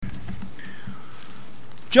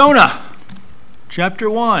Jonah, chapter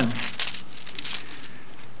 1.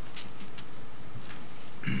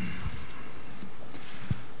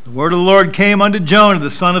 The word of the Lord came unto Jonah, the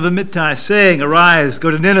son of Amittai, saying, Arise,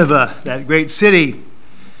 go to Nineveh, that great city,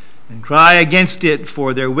 and cry against it,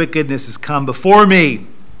 for their wickedness is come before me.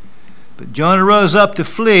 But Jonah rose up to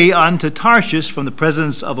flee unto Tarshish from the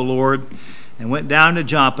presence of the Lord, and went down to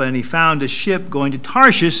Joppa, and he found a ship going to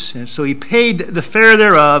Tarshish, and so he paid the fare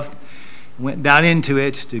thereof, went down into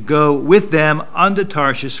it to go with them unto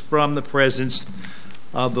Tarshish from the presence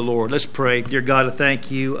of the Lord. Let's pray. Dear God, I thank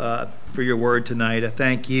you for your word tonight. I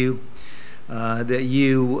thank you that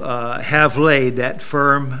you have laid that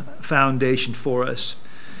firm foundation for us.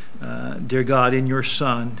 Dear God, in your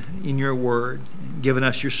Son, in your word, given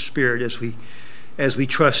us your Spirit as we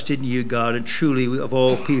trust in you, God, and truly of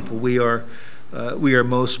all people we are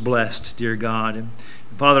most blessed, dear God. And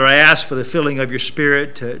Father, I ask for the filling of your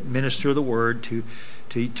Spirit to minister the word to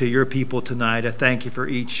your people tonight. I thank you for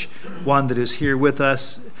each one that is here with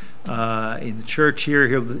us in the church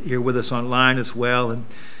here with us online as well. And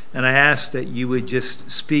I ask that you would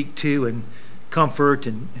just speak to and comfort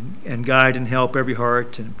and guide and help every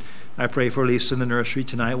heart. And I pray for Lisa in the nursery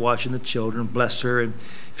tonight, watching the children. Bless her and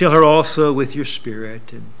fill her also with your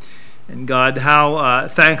Spirit. And God, how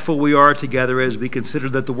thankful we are together as we consider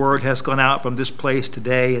that the word has gone out from this place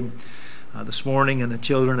today and this morning, and the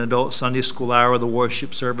children and adult Sunday school hour, the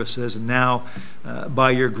worship services, and now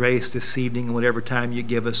by your grace this evening and whatever time you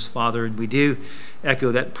give us, Father. And we do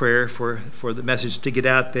echo that prayer for the message to get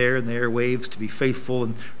out there and the airwaves to be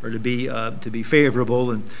faithful or to be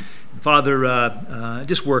favorable. And Father,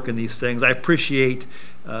 just work in these things. I appreciate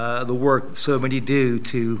the work that so many do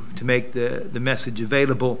to make the message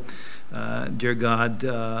available. Dear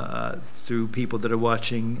God, through people that are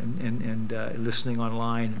watching and listening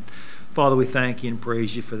online. Father, we thank you and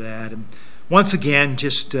praise you for that. And once again,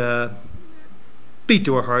 just speak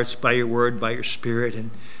to our hearts by your word, by your Spirit,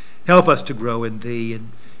 and help us to grow in thee.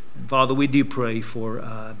 And Father, we do pray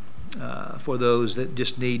for those that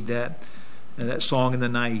just need that song in the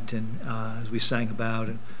night, and as we sang about.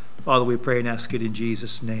 And Father, we pray and ask it in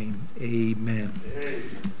Jesus' name. Amen.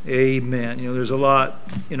 Amen. You know, there's a lot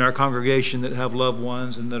in our congregation that have loved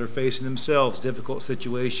ones and that are facing themselves difficult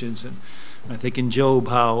situations. And I think in Job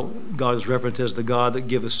how God is referenced as the God that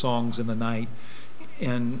giveth songs in the night.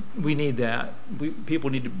 And we need that. We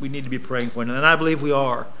need to be praying for them. And I believe we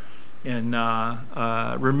are. And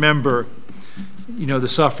remember, you know, the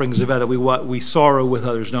sufferings of others. We sorrow with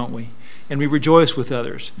others, don't we? And we rejoice with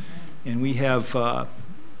others. And we have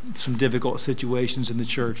some difficult situations in the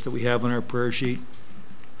church that we have on our prayer sheet.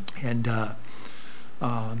 And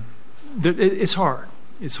it's hard.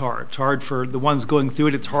 It's hard. It's hard for the ones going through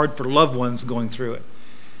it. It's hard for loved ones going through it.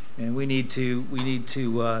 And we need to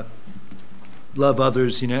love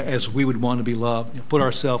others, you know, as we would want to be loved. You know, put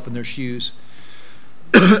ourselves in their shoes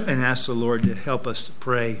and ask the Lord to help us to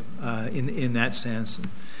pray in that sense.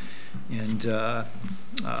 And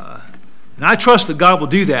I trust that God will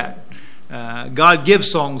do that. God gives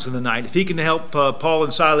songs in the night. If he can help Paul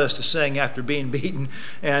and Silas to sing after being beaten,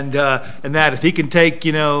 and that if he can take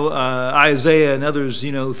Isaiah and others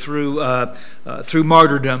through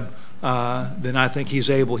martyrdom, then I think he's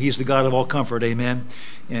able. He's the God of all comfort. Amen.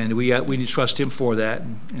 And we need to trust him for that,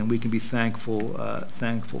 and we can be thankful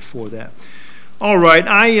for that. All right,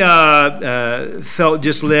 I felt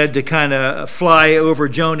just led to kind of fly over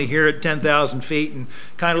Jonah here at 10,000 feet and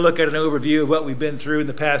kind of look at an overview of what we've been through in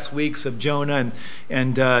the past weeks of Jonah,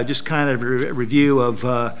 and just kind of a review of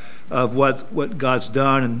what God's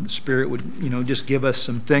done, and the Spirit would just give us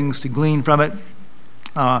some things to glean from it.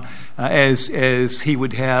 As he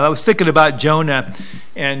would have. I was thinking about Jonah,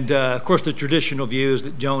 and of course the traditional view is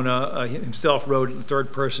that Jonah himself wrote it in the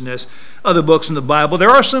third person as other books in the Bible. There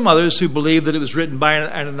are some others who believe that it was written by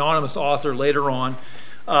an anonymous author later on,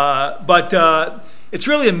 but it's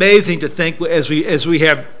really amazing to think as we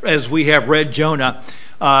have read Jonah.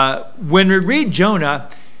 When we read Jonah,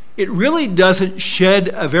 it really doesn't shed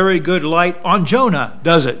a very good light on Jonah,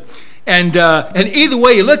 does it? And either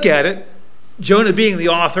way you look at it, Jonah being the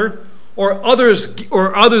author, or others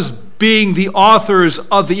being the authors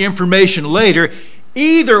of the information later,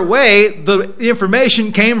 either way, the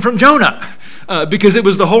information came from Jonah, because it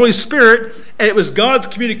was the Holy Spirit, and it was God's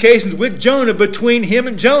communications with Jonah between him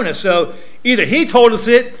and Jonah. So either he told us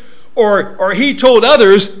it, or he told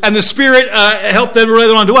others, and the Spirit helped them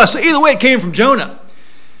relate it on to us. So either way, it came from Jonah.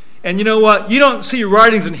 And you know what? You don't see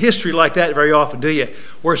writings in history like that very often, do you?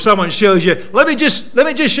 Where someone shows you, let me just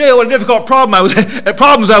show you what a difficult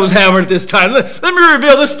problems I was having at this time. Let me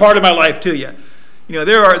reveal this part of my life to you.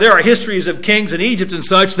 there are histories of kings in Egypt and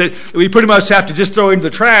such that we pretty much have to just throw into the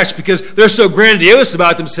trash because they're so grandiose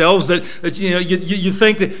about themselves that you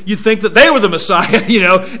think that they were the Messiah,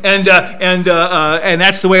 and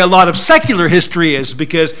that's the way a lot of secular history is,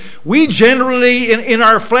 because we generally in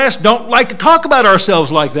our flesh don't like to talk about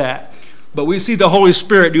ourselves like that. But we see the Holy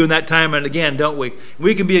Spirit doing that time and again, don't we?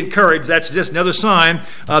 We can be encouraged. That's just another sign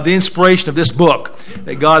of the inspiration of this book,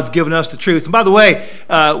 that God's given us the truth. And by the way,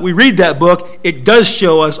 we read that book, it does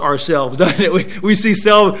show us ourselves, doesn't it? We see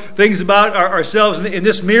things about ourselves in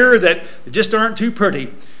this mirror that just aren't too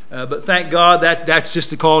pretty. But thank God that's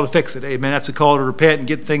just a call to fix it. Amen. That's a call to repent and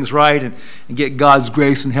get things right and get God's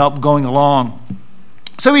grace and help going along.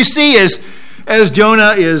 So we see as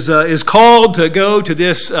Jonah is called to go to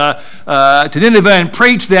to Nineveh and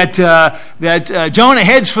preach that Jonah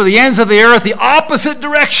heads for the ends of the earth, the opposite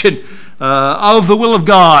direction of the will of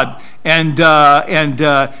God, and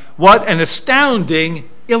what an astounding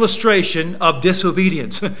illustration of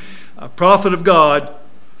disobedience. A prophet of God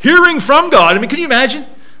hearing from God. I mean, can you imagine?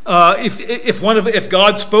 If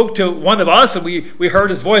God spoke to one of us and we heard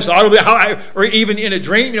His voice audibly, or even in a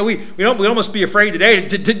dream, we almost be afraid today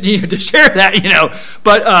to share that,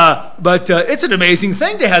 But it's an amazing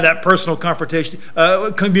thing to have that personal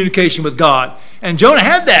communication with God, and Jonah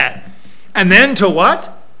had that, and then to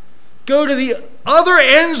what? Go to the other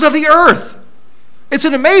ends of the earth. It's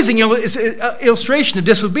an amazing illustration of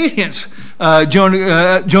disobedience.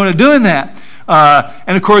 Jonah doing that.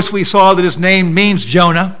 And of course, we saw that his name means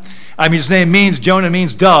Jonah. His name means Jonah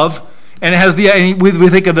means dove, and it has we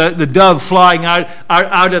think of the dove flying out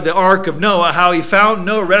of the ark of Noah, how he found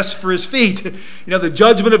no rest for his feet. The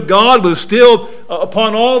judgment of God was still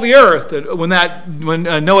upon all the earth when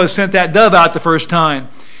Noah sent that dove out the first time,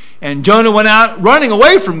 and Jonah went out running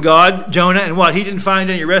away from God. Jonah, and what? He didn't find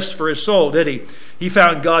any rest for his soul, did he? He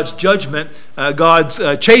found God's judgment, God's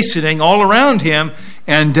chastening all around him.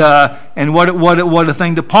 And what a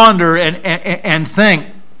thing to ponder and think.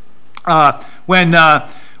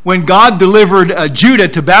 When God delivered Judah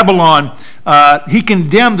to Babylon, He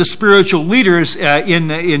condemned the spiritual leaders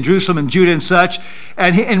in Jerusalem and Judah and such,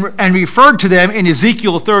 and referred to them in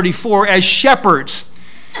Ezekiel 34 as shepherds.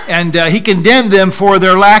 And He condemned them for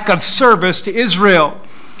their lack of service to Israel.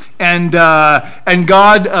 And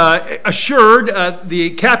God assured the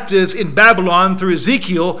captives in Babylon through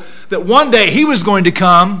Ezekiel that one day He was going to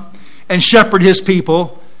come and shepherd His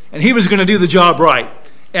people, and He was going to do the job right,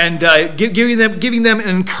 and giving them an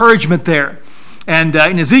encouragement there. And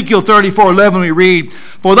in Ezekiel 34:11 we read,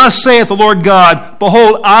 "For thus saith the Lord God,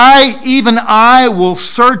 Behold, even I will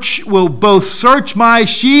both search my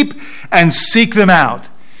sheep and seek them out."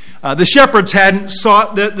 The shepherds hadn't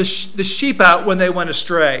sought the sheep out when they went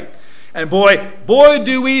astray. And boy,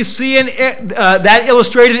 do we see that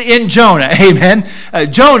illustrated in Jonah. Amen.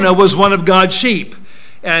 Jonah was one of God's sheep.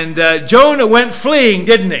 And Jonah went fleeing,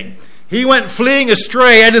 didn't he? He went fleeing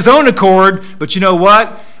astray at his own accord. But you know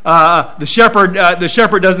what? The shepherd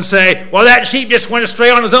doesn't say, well, that sheep just went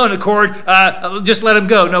astray on his own accord. Just let him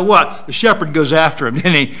go. No, what? The shepherd goes after him,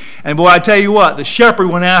 didn't he? And boy, I tell you what, the shepherd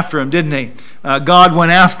went after him, didn't he? God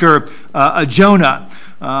went after Jonah.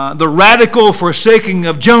 The radical forsaking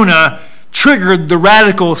of Jonah triggered the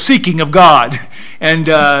radical seeking of God, and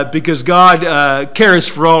because God cares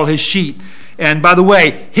for all His sheep. And by the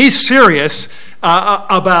way, He's serious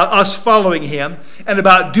about us following Him and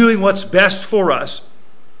about doing what's best for us.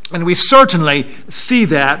 And we certainly see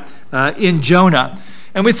that in Jonah.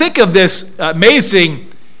 And we think of this amazing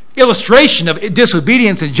illustration of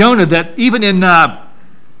disobedience in Jonah, that even in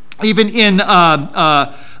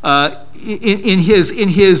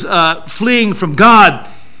his fleeing from God,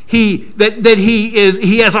 he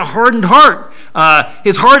has a hardened heart.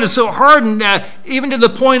 His heart is so hardened, even to the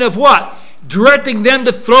point of what? Directing them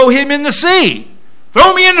to throw him in the sea.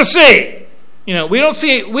 Throw me in the sea. We don't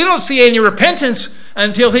see any repentance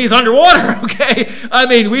until he's underwater. Okay,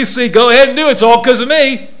 we see, go ahead and do it. It's all because of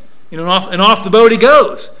me. And off the boat he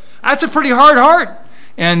goes. That's a pretty hard heart.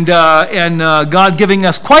 And God giving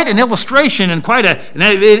us quite an illustration and quite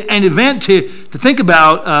an event to think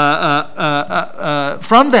about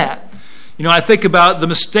from that. I think about the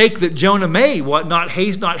mistake that Jonah made, not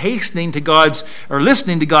hastening to God's, or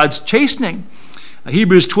listening to God's chastening.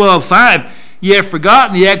 Hebrews 12:5, "Ye have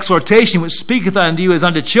forgotten the exhortation which speaketh unto you as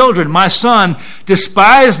unto children. My son,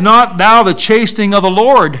 despise not thou the chastening of the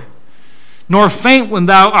Lord, nor faint when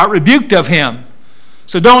thou art rebuked of him."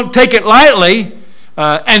 So don't take it lightly,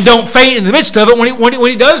 and don't faint in the midst of it when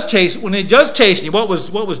he does chasten you. What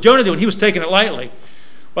was Jonah doing? He was taking it lightly.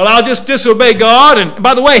 Well, I'll just disobey God. And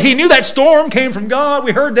by the way, he knew that storm came from God.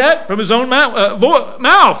 We heard that from his own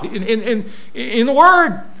mouth in the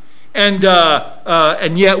Word.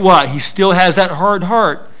 And yet what? He still has that hard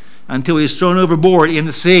heart until he's thrown overboard in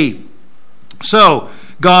the sea. So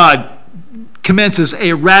God commences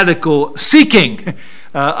a radical seeking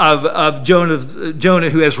of Jonah,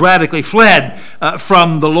 who has radically fled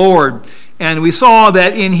from the Lord. And we saw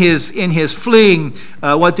that in his fleeing,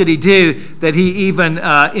 what did he do? That he even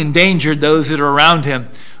endangered those that are around him,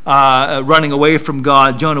 running away from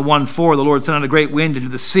God. Jonah 1:4, the Lord sent out a great wind into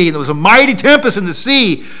the sea, and there was a mighty tempest in the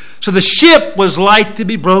sea, so the ship was like to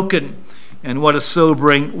be broken. And what a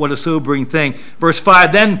sobering thing. Verse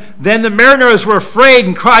 5, then the mariners were afraid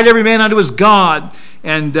and cried every man unto his God,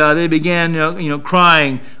 and they began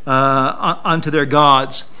crying unto their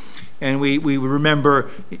gods. And we remember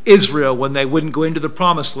Israel when they wouldn't go into the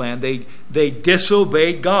promised land. They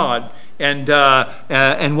disobeyed God. And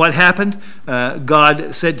what happened?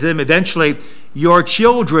 God said to them eventually, your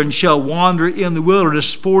children shall wander in the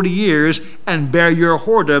wilderness 40 years and bear your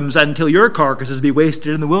whoredoms until your carcasses be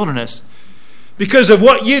wasted in the wilderness. Because of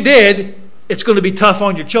what you did, it's going to be tough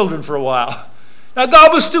on your children for a while. Now,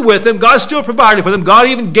 God was still with them. God still provided for them. God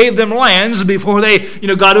even gave them lands before they,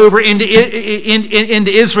 got over into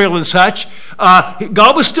Israel and such.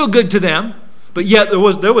 God was still good to them, but yet it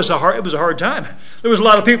was a hard time. There was a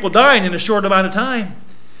lot of people dying in a short amount of time.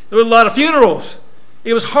 There were a lot of funerals.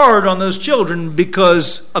 It was hard on those children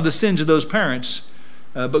because of the sins of those parents,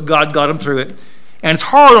 but God got them through it. And it's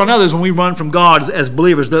hard on others when we run from God as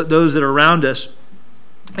believers, those that are around us.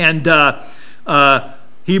 And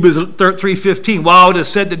Hebrews 3:15, while it is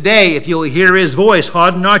said today, if you'll hear his voice,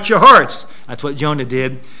 harden not your hearts. That's what Jonah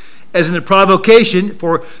did. As in the provocation,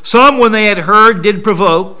 for some when they had heard did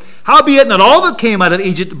provoke. Howbeit not all that came out of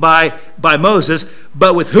Egypt by Moses,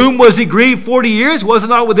 but with whom was he grieved 40 years? Was it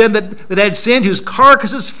not with them that had sinned, whose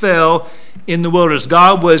carcasses fell in the wilderness?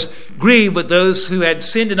 God was grieved with those who had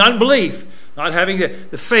sinned in unbelief, not having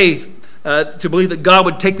the faith to believe that God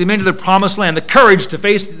would take them into the promised land, the courage to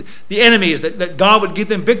face the enemies, that God would give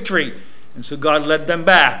them victory. And so God led them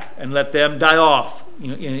back and let them die off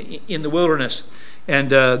in the wilderness.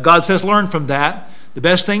 And God says, learn from that. The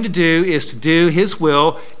best thing to do is to do his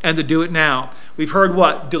will and to do it now. We've heard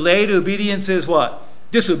what? Delayed obedience is what?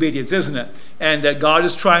 Disobedience, isn't it? And God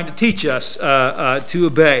is trying to teach us to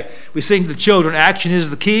obey. We sing to the children, action is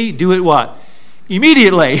the key. Do it what?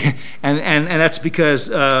 Immediately. And that's because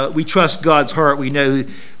we trust God's heart. We know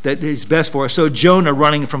that it's best for us. So Jonah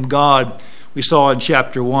running from God, we saw in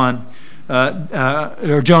chapter 1.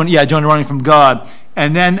 Jonah running from God.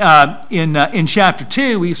 And then in chapter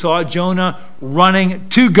 2, we saw Jonah running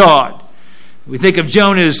to God. We think of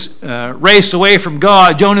Jonah's race away from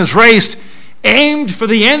God. Jonah's race aimed for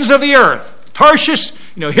the ends of the earth. Tarshish,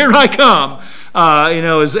 here I come.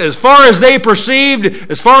 As far as they perceived,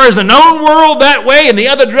 as far as the known world that way, in the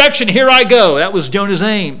other direction, here I go. That was Jonah's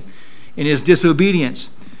aim in his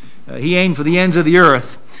disobedience. He aimed for the ends of the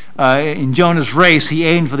earth. In Jonah's race, he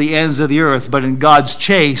aimed for the ends of the earth, but in God's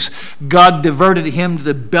chase, God diverted him to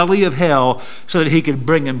the belly of hell so that he could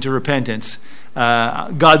bring him to repentance.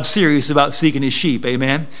 God's serious about seeking his sheep,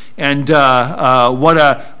 amen? And what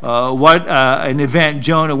an event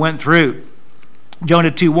Jonah went through.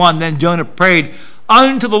 Jonah 2:1, then Jonah prayed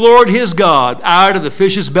unto the Lord his God out of the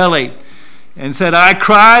fish's belly, and said, I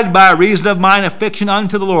cried by reason of mine affliction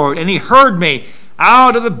unto the Lord, and he heard me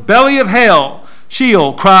out of the belly of hell.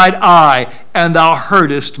 Sheol cried I, and thou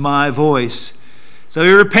heardest my voice. So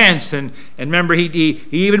he repents, and remember, he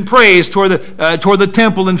even prays toward the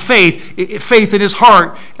temple in faith in his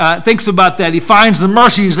heart. Thinks about that. He finds the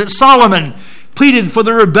mercies that Solomon pleaded for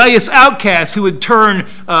the rebellious outcasts who would turn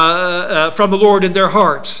from the Lord in their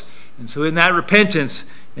hearts. And so in that repentance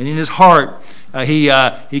and in his heart,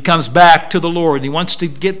 he comes back to the Lord, and he wants to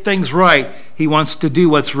get things right. He wants to do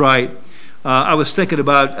what's right. I was thinking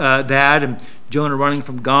about that, and Jonah running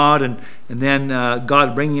from God, and then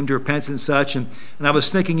God bringing him to repentance and such. And I was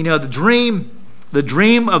thinking, the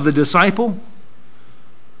dream of the disciple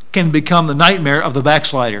can become the nightmare of the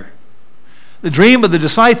backslider. The dream of the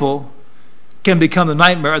disciple can become the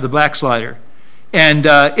nightmare of the backslider. And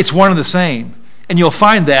it's one and the same. And you'll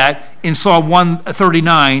find that in Psalm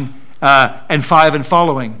 139 and 5 and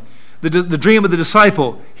following. The dream of the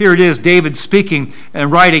disciple, here it is, David speaking and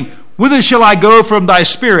writing, whither shall I go from thy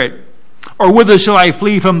spirit? Or whither shall I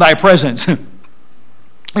flee from thy presence?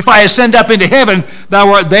 If I ascend up into heaven,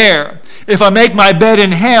 thou art there. If I make my bed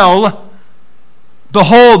in hell,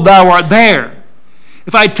 behold, thou art there.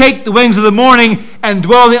 If I take the wings of the morning and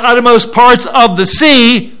dwell in the uttermost parts of the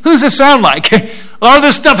sea, who does this sound like? A lot of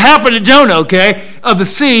this stuff happened to Jonah, okay? Of the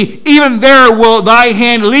sea, even there will thy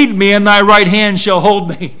hand lead me, and thy right hand shall hold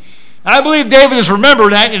me. I believe David is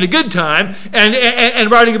remembering that in a good time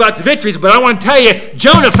and writing about the victories, but I want to tell you,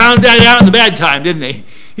 Jonah found that out in the bad time, didn't he?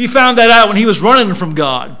 He found that out when he was running from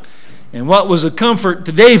God. And what was a comfort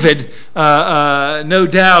to David, no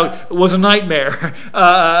doubt, was a nightmare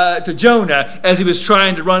to Jonah as he was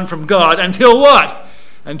trying to run from God. Until what?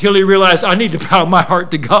 Until he realized, I need to bow my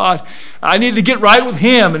heart to God. I need to get right with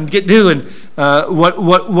Him and get doing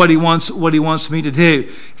what He wants me to do.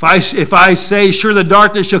 If I say, sure, the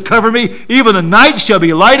darkness shall cover me, even the night shall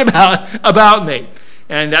be light about me.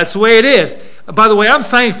 And that's the way it is. By the way, I'm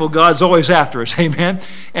thankful God's always after us, amen.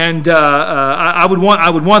 And I would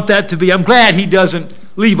want that to be. I'm glad He doesn't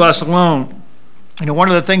leave us alone. You know, one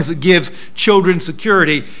of the things that gives children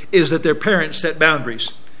security is that their parents set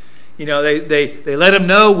boundaries. You know, they let them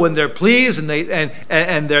know when they're pleased, and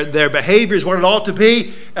their behavior is what it ought to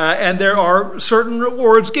be, and there are certain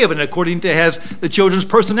rewards given according to the children's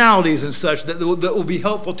personalities and such that will be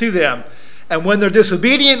helpful to them. And when they're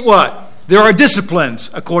disobedient, what? There are disciplines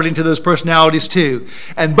according to those personalities too.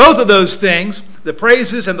 And both of those things, the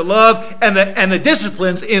praises and the love and the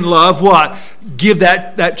disciplines in love, what? Give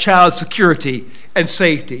that child security and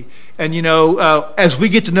safety. And you know, as we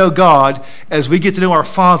get to know God, as we get to know our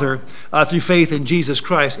Father through faith in Jesus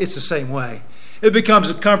Christ, it's the same way. It becomes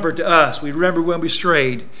a comfort to us. We remember when we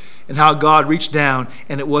strayed and how God reached down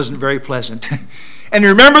and it wasn't very pleasant. And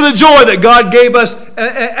remember the joy that God gave us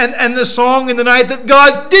and the song in the night that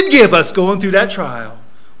God did give us going through that trial,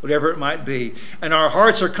 whatever it might be. And our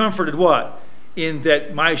hearts are comforted, what? In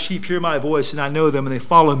that my sheep hear my voice and I know them and they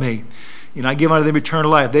follow me. You know, I give unto them eternal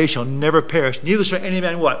life. They shall never perish. Neither shall any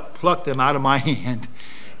man, what? Pluck them out of my hand.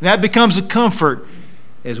 And that becomes a comfort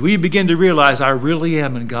as we begin to realize I really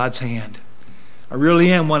am in God's hand. I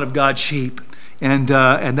really am one of God's sheep. And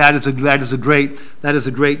that is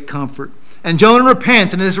a great comfort. And Jonah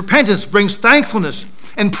repents, and his repentance brings thankfulness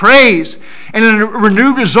and praise and a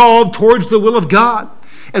renewed resolve towards the will of God,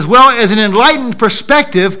 as well as an enlightened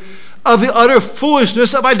perspective of the utter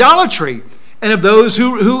foolishness of idolatry and of those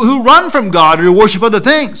who run from God or worship other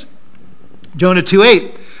things. Jonah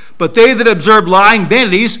 2:8, but they that observe lying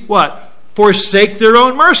vanities, what? Forsake their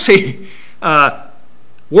own mercy.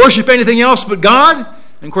 Worship anything else but God.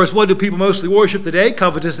 And of course, what do people mostly worship today?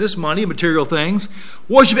 Covetousness, money, material things.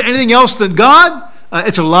 Worship anything else than God?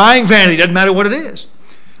 It's a lying vanity. Doesn't matter what it is.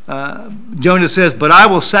 Jonah says, but I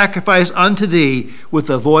will sacrifice unto thee with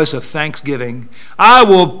the voice of thanksgiving. I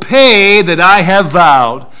will pay that I have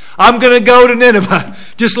vowed. I'm going to go to Nineveh,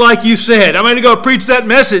 just like you said. I'm going to go preach that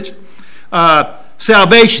message.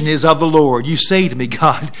 Salvation is of the Lord. You say to me,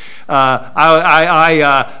 God,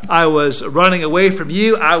 I was running away from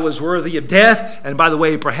you. I was worthy of death. And by the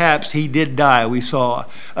way, perhaps he did die, we saw.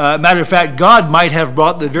 Matter of fact, God might have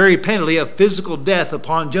brought the very penalty of physical death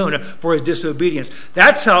upon Jonah for his disobedience.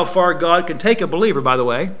 That's how far God can take a believer, by the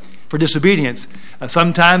way, for disobedience.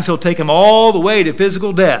 Sometimes he'll take him all the way to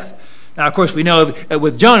physical death. Now, of course, we know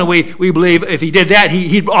with Jonah, we believe if he did that,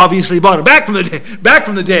 he obviously brought him back from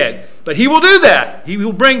the dead. But he will do that. He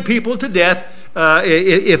will bring people to death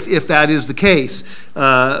if that is the case.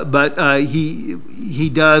 But he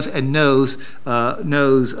does and knows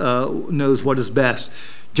what is best.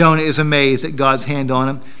 Jonah is amazed at God's hand on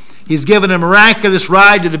him. He's given a miraculous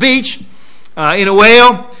ride to the beach in a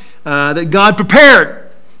whale that God prepared,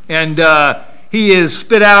 and he is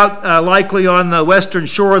spit out likely on the western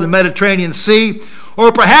shore of the Mediterranean Sea, or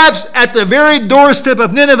perhaps at the very doorstep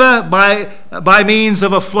of Nineveh by means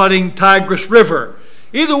of a flooding Tigris River.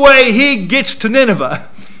 Either way, he gets to Nineveh,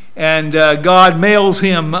 and God mails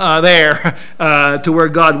him there to where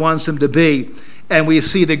God wants him to be. And we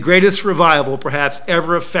see the greatest revival perhaps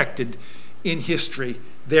ever effected in history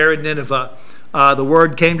there in Nineveh. The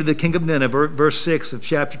word came to the king of Nineveh, verse 6 of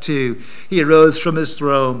chapter 2. He arose from his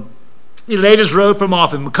throne. He laid his robe from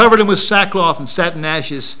off him, covered him with sackcloth and satin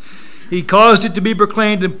ashes. He caused it to be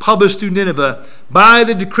proclaimed and published through Nineveh by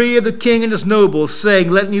the decree of the king and his nobles,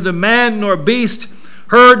 saying, let neither man nor beast,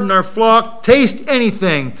 herd nor flock taste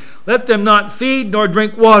anything. Let them not feed nor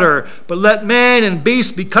drink water, but let man and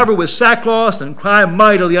beast be covered with sackcloth and cry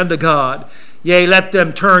mightily unto God. Yea, let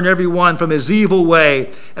them turn every one from his evil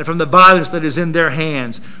way and from the violence that is in their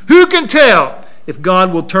hands. Who can tell if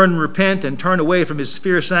God will turn and repent and turn away from his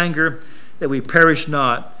fierce anger, that we perish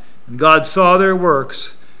not? And God saw their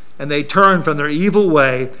works, and they turned from their evil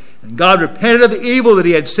way. And God repented of the evil that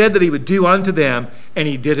he had said that he would do unto them, and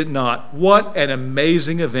he did it not. What an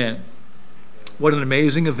amazing event. What an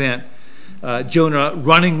amazing event. Jonah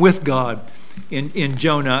running with God in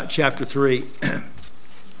Jonah chapter 3.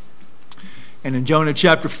 And in Jonah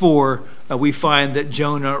chapter 4, we find that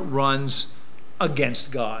Jonah runs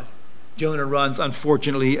against God. Jonah runs,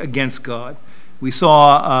 unfortunately, against God. We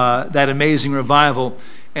saw that amazing revival.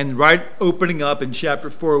 And right opening up in chapter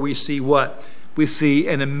 4, we see what? We see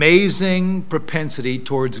an amazing propensity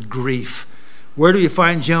towards grief. Where do you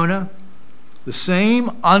find Jonah? The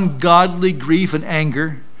same ungodly grief and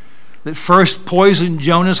anger that first poisoned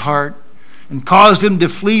Jonah's heart and caused him to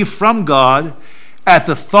flee from God at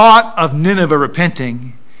the thought of Nineveh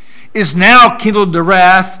repenting is now kindled to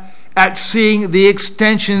wrath at seeing the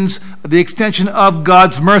extension of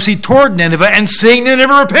God's mercy toward Nineveh and seeing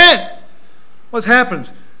Nineveh repent. What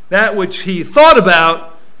happens? That which he thought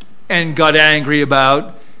about and got angry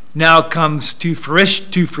about now comes to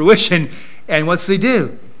fruition. And what's he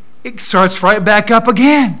do? It starts right back up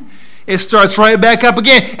again. It starts right back up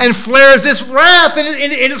again and flares this wrath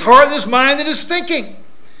in his heart, in his mind, and his thinking.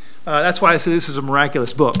 That's why I say this is a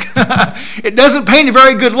miraculous book. It doesn't paint a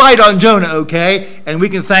very good light on Jonah, okay? And we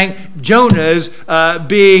can thank Jonah's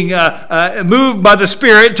being moved by the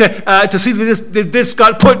Spirit to see that this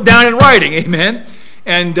got put down in writing, amen?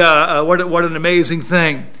 And what an amazing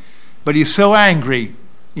thing. But he's so angry,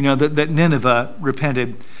 that Nineveh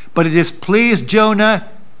repented. But it displeased Jonah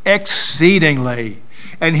exceedingly.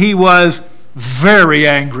 And he was very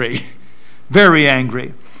angry. Very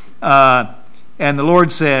angry. And the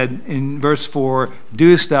Lord said in verse 4,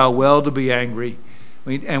 "Doest thou well to be angry?"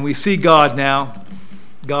 And we see God now.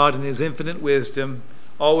 God in his infinite wisdom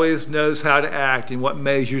always knows how to act and what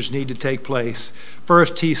measures need to take place.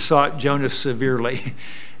 First, he sought Jonah severely.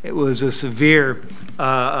 It was a severe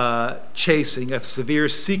chasing, a severe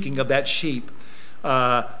seeking of that sheep.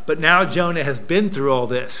 But now Jonah has been through all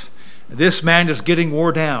this. This man is getting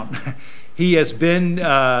wore down. He has been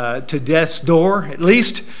to death's door, at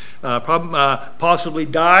least. Possibly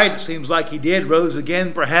died. It seems like he did. Rose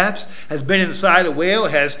again, perhaps. Has been inside a whale.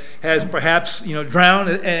 Has perhaps drowned,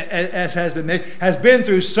 as has been made. Has been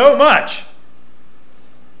through so much.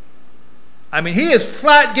 I mean, he is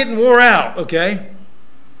flat getting wore out. Okay,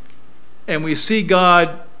 and we see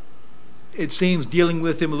God, it seems, dealing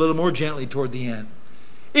with him a little more gently toward the end.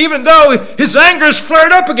 Even though his anger is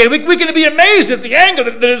flared up again, we can be amazed at the anger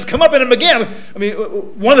that has come up in him again. I mean,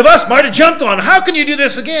 one of us might have jumped on, how can you do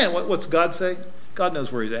this again? What's God say? God knows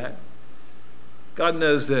where he's at. God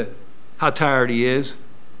knows how tired he is.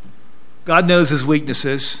 God knows his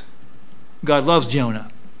weaknesses. God loves Jonah.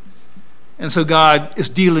 And so God is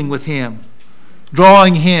dealing with him,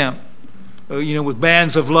 drawing him, with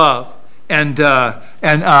bands of love, and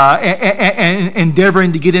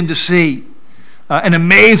endeavoring to get him to see an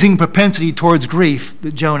amazing propensity towards grief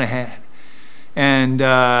that Jonah had. And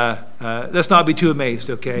let's not be too amazed,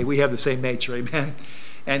 okay? We have the same nature, amen?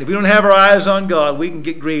 And if we don't have our eyes on God, we can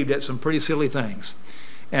get grieved at some pretty silly things.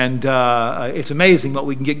 And it's amazing what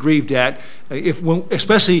we can get grieved at,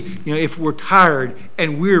 especially if we're tired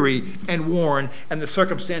and weary and worn and the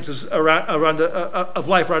circumstances of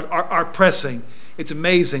life are pressing. It's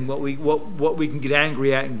amazing what we can get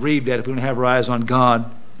angry at and grieved at if we don't have our eyes on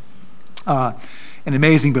God. An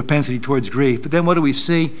amazing propensity towards grief. But then what do we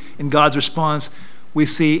see in God's response? We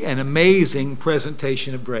see an amazing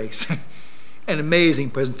presentation of grace. An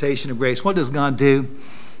amazing presentation of grace. What does God do?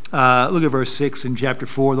 Look at verse 6 in chapter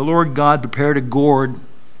 4. The Lord God prepared a gourd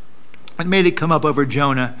and made it come up over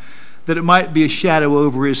Jonah, that it might be a shadow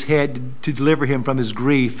over his head to deliver him from his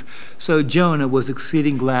grief. So Jonah was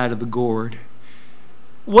exceeding glad of the gourd.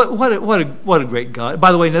 What a great God.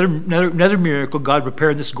 By the way, another miracle, God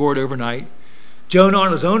prepared this gourd overnight. Jonah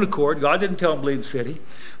on his own accord, God didn't tell him to leave the city.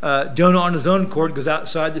 Jonah on his own accord goes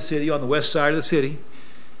outside the city, on the west side of the city,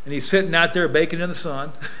 and he's sitting out there baking in the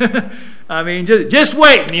sun. I mean, just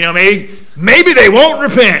waiting, maybe they won't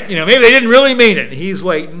repent. Maybe they didn't really mean it. He's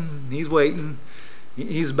waiting.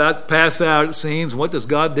 He's about to pass out, it seems. What does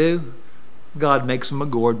God do? God makes him a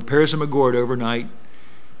gourd, prepares him a gourd overnight.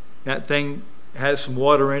 That thing has some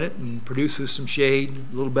water in it and produces some shade,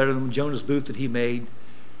 a little better than Jonah's booth that he made.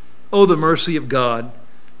 Oh, the mercy of God,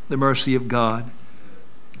 the mercy of God.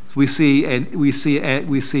 We see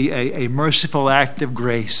a merciful act of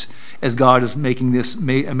grace as God is making this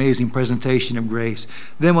amazing presentation of grace.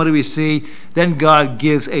 Then what do we see? Then God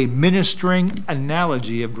gives a ministering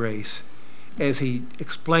analogy of grace as he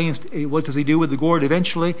explains what does he do with the gourd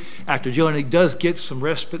eventually. After Jonah does get some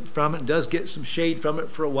respite from it, does get some shade from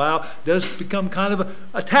it for a while, does become kind of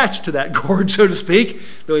attached to that gourd, so to speak,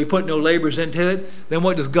 though he put no labors into it. Then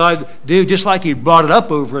what does God do? Just like he brought it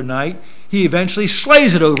up over a night, he eventually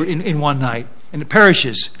slays it over in one night, and it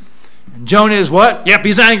perishes. And Jonah is what? Yep,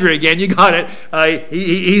 he's angry again. You got it.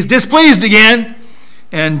 He's displeased again.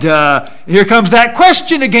 And here comes that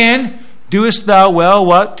question again. Doest thou well,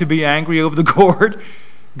 what? To be angry over the gourd?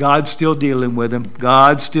 God's still dealing with him.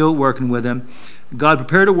 God's still working with him. God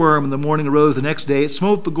prepared a worm, and the morning arose the next day. It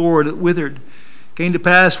smote the gourd, it withered. Came to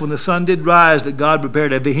pass when the sun did rise that God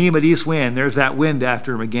prepared a vehement east wind. There's that wind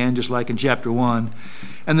after him again, just like in chapter 1.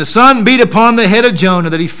 And the sun beat upon the head of Jonah,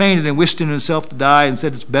 that he fainted and wished in himself to die, and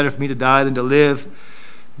said, it's better for me to die than to live.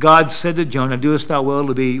 God said to Jonah, doest thou well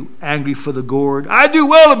to be angry for the gourd? I do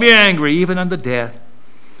well to be angry, even unto death.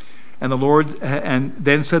 And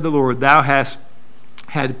then said the Lord, thou hast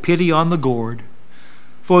had pity on the gourd,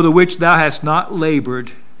 for the which thou hast not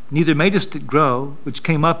labored, neither madest it grow, which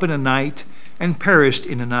came up in a night, and perished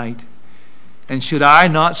in a night. And should I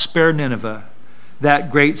not spare Nineveh,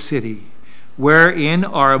 that great city, wherein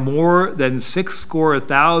are more than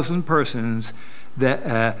 60,000 persons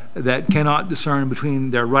that cannot discern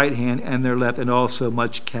between their right hand and their left, and also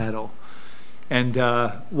much cattle? And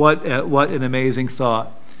what an amazing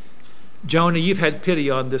thought. Jonah, you've had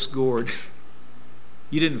pity on this gourd.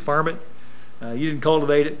 You didn't farm it. You didn't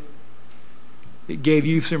cultivate it. It gave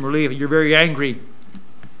you some relief. You're very angry.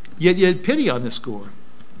 Yet you had pity on this gourd,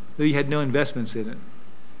 though you had no investments in it.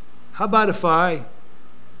 How about if I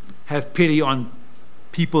have pity on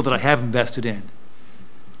people that I have invested in?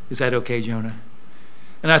 Is that okay, Jonah?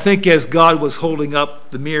 And I think as God was holding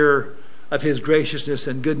up the mirror of his graciousness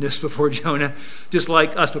and goodness before Jonah, just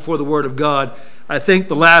like us before the Word of God, I think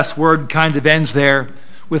the last word kind of ends there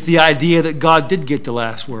with the idea that God did get the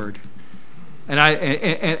last word. And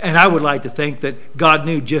I would like to think that God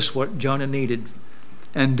knew just what Jonah needed.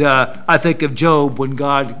 And I think of Job when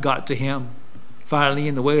God got to him, finally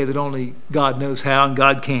in the way that only God knows how and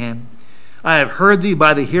God can. I have heard thee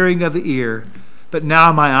by the hearing of the ear, but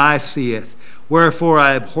now my eye seeth. Wherefore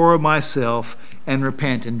I abhor myself and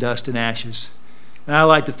repent in dust and ashes. And I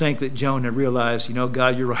like to think that Jonah realized,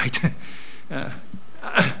 God, you're right.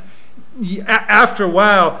 After a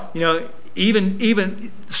while,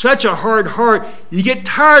 even such a hard heart, you get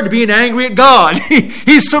tired of being angry at God.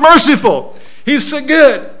 He's so merciful. He's so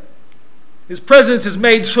good. His presence is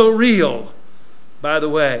made so real, by the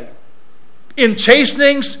way. In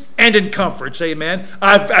chastenings and in comforts, amen.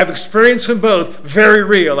 I've experienced them both. Very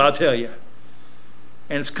real, I'll tell you.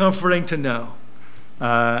 And it's comforting to know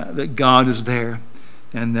that God is there,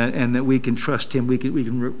 and that we can trust him. We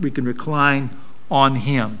can recline on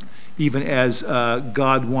him, even as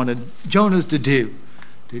God wanted Jonah to do,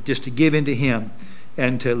 just to give in to him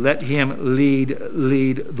and to let him lead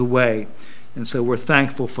the way. And so we're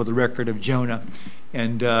thankful for the record of Jonah.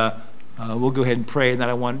 And we'll go ahead and pray. And then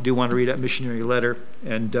I do want to read that missionary letter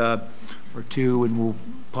or two, and we'll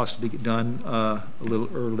possibly get done a little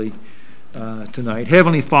early tonight.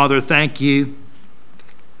 Heavenly Father, thank you.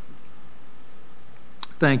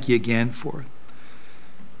 Thank you again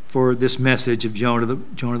for this message of Jonah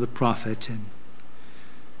the prophet.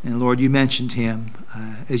 And Lord, you mentioned him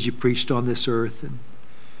as you preached on this earth. And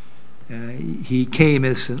he came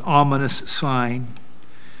as an ominous sign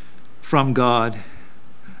from God,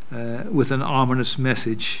 with an ominous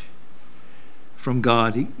message from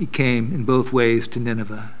God. He came in both ways to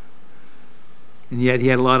Nineveh. And yet he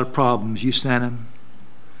had a lot of problems. You sent him.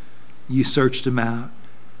 You searched him out.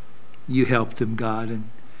 You helped him, God.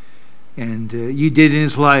 And you did in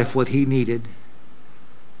his life what he needed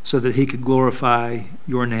so that he could glorify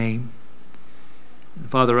your name. And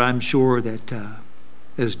Father, I'm sure that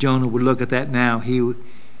as Jonah would look at that now, he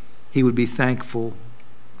would be thankful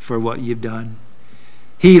for what you've done.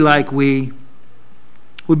 He, like we,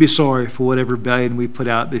 would be sorry for whatever rebellion we put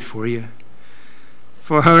out before you,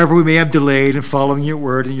 for however we may have delayed in following your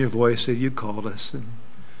word and your voice that you called us. And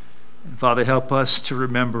Father, help us to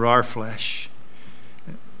remember our flesh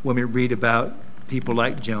when we read about people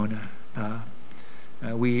like Jonah.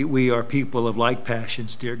 We are people of like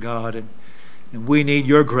passions, dear God, and we need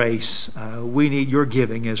your grace. We need your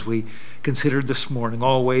giving, as we considered this morning,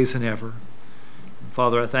 always and ever.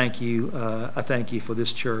 Father, I thank you. I thank you for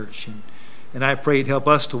this church, and I pray you'd help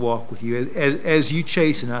us to walk with you as you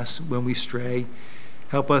chasten us when we stray.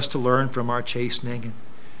 Help us to learn from our chastening,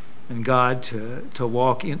 and God to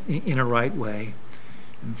walk in a right way.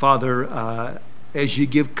 And Father, as you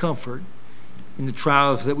give comfort in the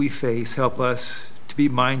trials that we face, help us to be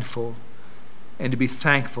mindful and to be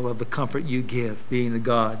thankful of the comfort you give, being the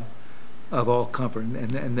God of all comfort,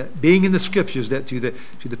 and that being in the Scriptures, that through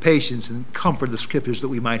the patience and comfort of the Scriptures that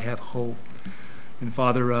we might have hope. And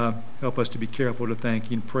Father, help us to be careful to thank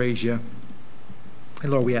you and praise you.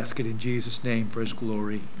 And Lord, we ask it in Jesus' name for his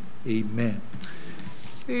glory. Amen.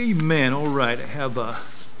 Amen. All right, I have a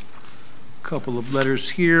couple of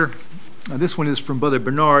letters here. This one is from Brother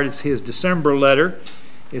Bernard. It's his December letter.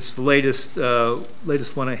 It's the latest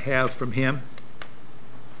one I have from him.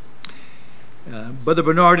 Brother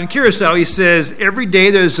Bernard in Curacao, he says, every day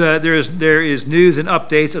there is news and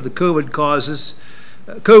updates of the COVID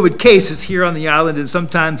cases here on the island, and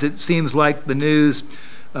sometimes it seems like the news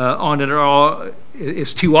on it all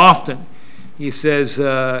is too often. He says,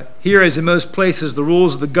 here as in most places, the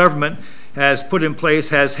rules of the government has put in place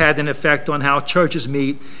has had an effect on how churches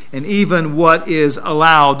meet and even what is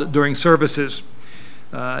allowed during services.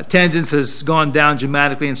 Attendance has gone down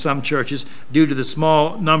dramatically in some churches due to the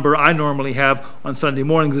small number I normally have on Sunday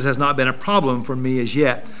mornings. This has not been a problem for me as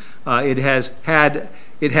yet. It has affected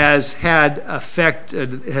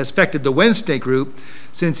the Wednesday group,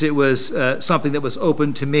 since it was something that was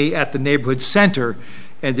open to me at the neighborhood center,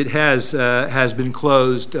 and it has been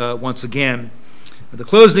closed once again. The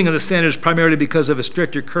closing of the center is primarily because of a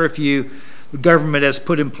stricter curfew the government has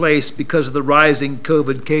put in place because of the rising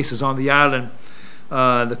COVID cases on the island.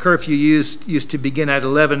 The curfew used to begin at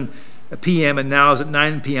 11 p.m. and now is at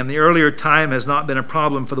 9 p.m. The earlier time has not been a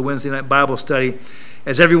problem for the Wednesday night Bible study,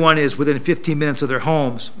 as everyone is within 15 minutes of their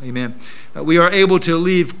homes. Amen. We are able to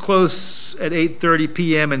leave close at 8:30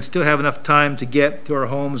 p.m. and still have enough time to get to our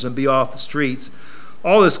homes and be off the streets.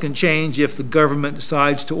 All this can change if the government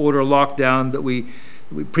decides to order a lockdown that we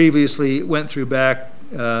previously went through back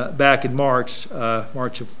in March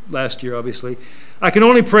of last year, obviously. I can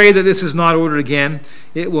only pray that this is not ordered again.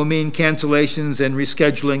 It will mean cancellations and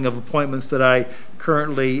rescheduling of appointments that I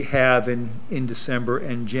currently have in December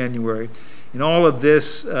and January. In all of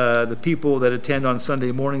this, the people that attend on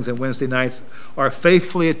Sunday mornings and Wednesday nights are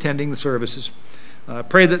faithfully attending the services.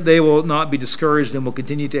 Pray that they will not be discouraged and will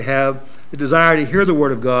continue to have the desire to hear the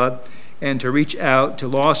Word of God and to reach out to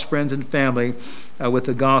lost friends and family with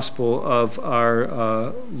the gospel of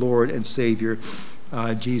our Lord and Savior,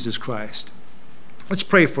 Jesus Christ. Let's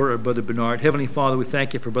pray for Brother Bernard. Heavenly Father, we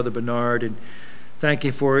thank you for Brother Bernard and thank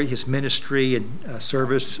you for his ministry and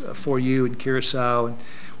service for you in Curacao. And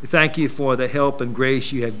we thank you for the help and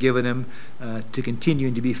grace you have given him to continue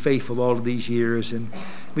and to be faithful all of these years. And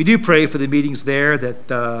we do pray for the meetings there that,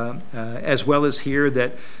 as well as here,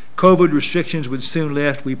 that COVID restrictions would soon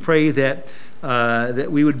lift. We pray that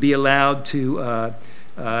we would be allowed to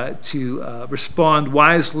respond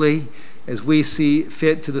wisely as we see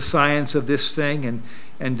fit to the science of this thing,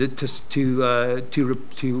 and to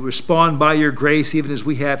respond by your grace, even as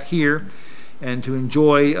we have here, and to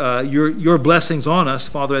enjoy your blessings on us,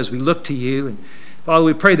 Father, as we look to you. And Father,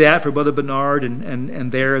 we pray that for Brother Bernard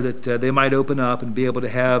and there that they might open up and be able to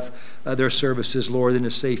have their services, Lord, in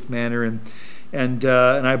a safe manner. And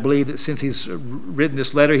I believe that since he's written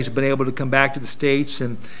this letter, he's been able to come back to the States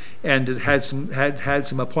and had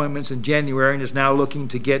some appointments in January and is now looking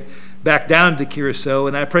to get back down to Curacao.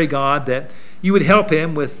 And I pray, God, that you would help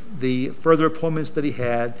him with the further appointments that he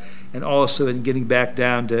had, and also in getting back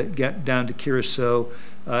down to Curacao.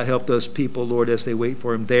 Help those people, Lord, as they wait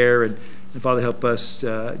for him there. And Father, help us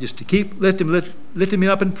just to keep lifting him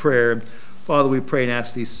up in prayer. And Father, we pray and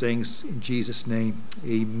ask these things in Jesus' name.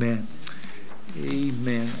 Amen.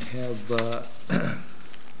 Amen. I have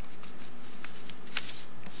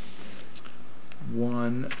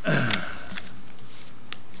one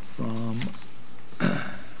from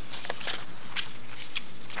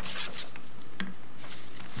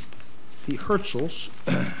the Hertzels.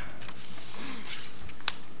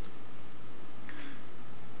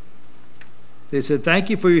 They said, thank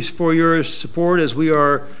you for your support as we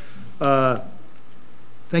are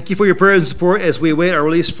thank you for your prayers and support as we await our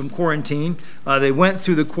release from quarantine. They went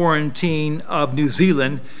through the quarantine of New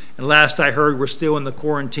Zealand, and last I heard we're still in the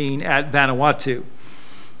quarantine at Vanuatu.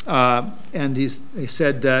 And they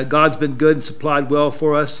said, God's been good and supplied well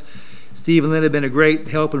for us. Steve and Lynn have been a great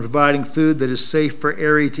help in providing food that is safe for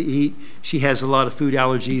Ari to eat. She has a lot of food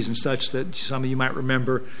allergies and such that some of you might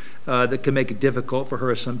remember that can make it difficult for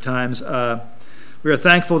her sometimes. We are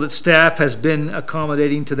thankful that staff has been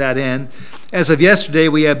accommodating to that end. As of yesterday,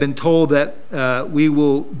 we have been told that we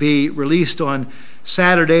will be released on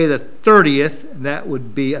Saturday the 30th, and that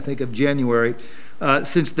would be, I think, of January,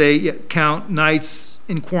 since they count nights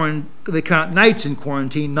in quarantine. They count nights in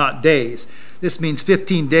quarantine, not days. This means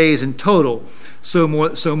 15 days in total, so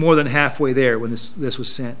more than halfway there when this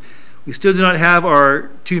was sent. We still do not have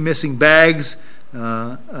our 2 missing bags,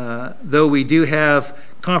 though we do have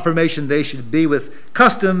confirmation they should be with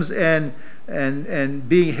customs and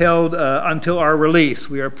being held until our release.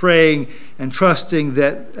 We are praying and trusting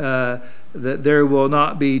that that there will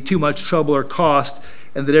not be too much trouble or cost,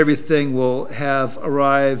 and that everything will have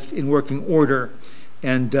arrived in working order.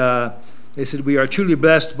 And they said, we are truly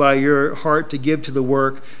blessed by your heart to give to the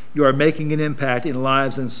work. You are making an impact in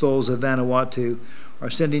lives and souls of Vanuatu. Our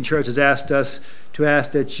sending church has asked us to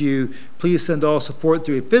ask that you please send all support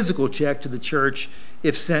through a physical check to the church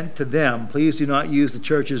if sent to them. Please do not use the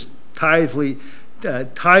church's tithely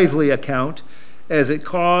account, as it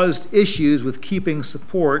caused issues with keeping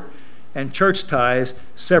support and church ties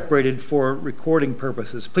separated for recording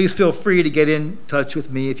purposes. Please feel free to get in touch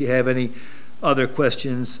with me if you have any other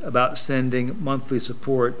questions about sending monthly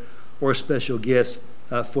support or special gifts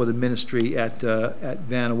for the ministry at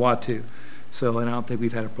Vanuatu. So, and I don't think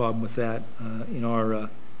we've had a problem with that in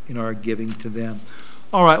our giving to them.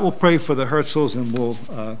 All right, we'll pray for the Herzls and we'll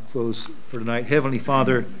close for tonight. Heavenly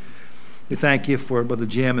Father, we thank you for Brother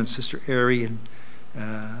Jim and Sister Ari and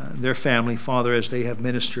their family, Father, as they have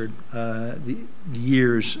ministered the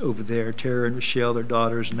years over there. Tara and Michelle, their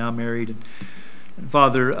daughters, now married. And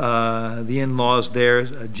Father, the in-laws there,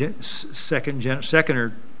 second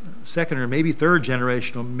or maybe third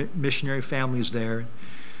generational missionary families there.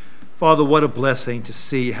 Father, what a blessing to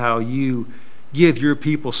see how you give your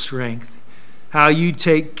people strength, how you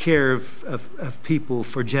take care of people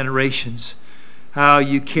for generations, how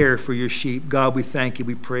you care for your sheep. God, we thank you,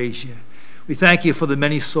 we praise you. We thank you for the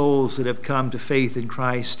many souls that have come to faith in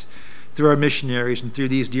Christ through our missionaries and through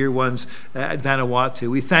these dear ones at Vanuatu.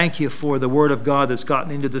 We thank you for the word of God that's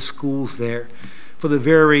gotten into the schools there, for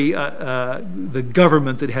the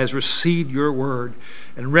government that has received your word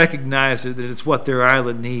and recognized that it's what their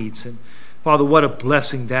island needs. And Father, what a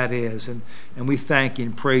blessing that is. And we thank you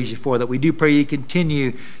and praise you for that. We do pray you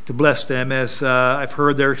continue to bless them as I've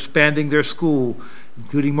heard they're expanding their school,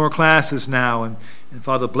 including more classes now. And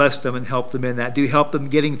Father, bless them and help them in that. Do help them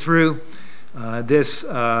getting through this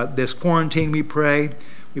quarantine, we pray.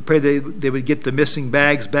 We pray they would get the missing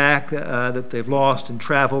bags back that they've lost in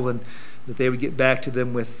travel, and that they would get back to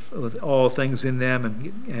them with all things in them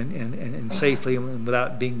and safely and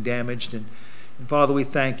without being damaged. And Father, we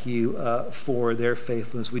thank you for their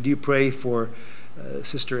faithfulness. We do pray for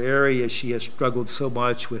Sister Ari as she has struggled so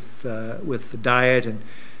much with the diet and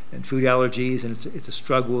food allergies, and it's a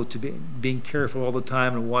struggle to being careful all the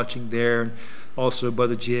time and watching there. And also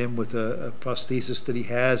Brother Jim with a prosthesis that he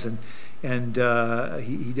has, and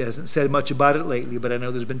he hasn't said much about it lately, but I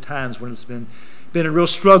know there's been times when it's been a real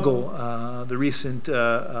struggle. The recent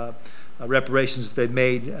reparations that they've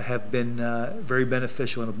made have been very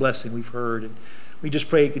beneficial and a blessing, we've heard. And we just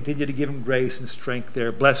pray you continue to give them grace and strength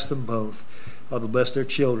there. Bless them both. Father, bless their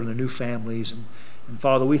children, their new families. And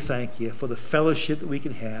Father, we thank you for the fellowship that we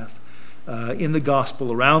can have in the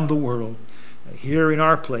gospel around the world, here in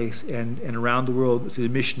our place and around the world through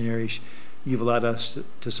the missionaries you've allowed us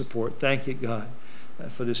to support. Thank you, God,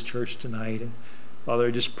 for this church tonight. And Father,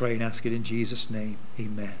 I just pray and ask it in Jesus' name.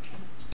 Amen.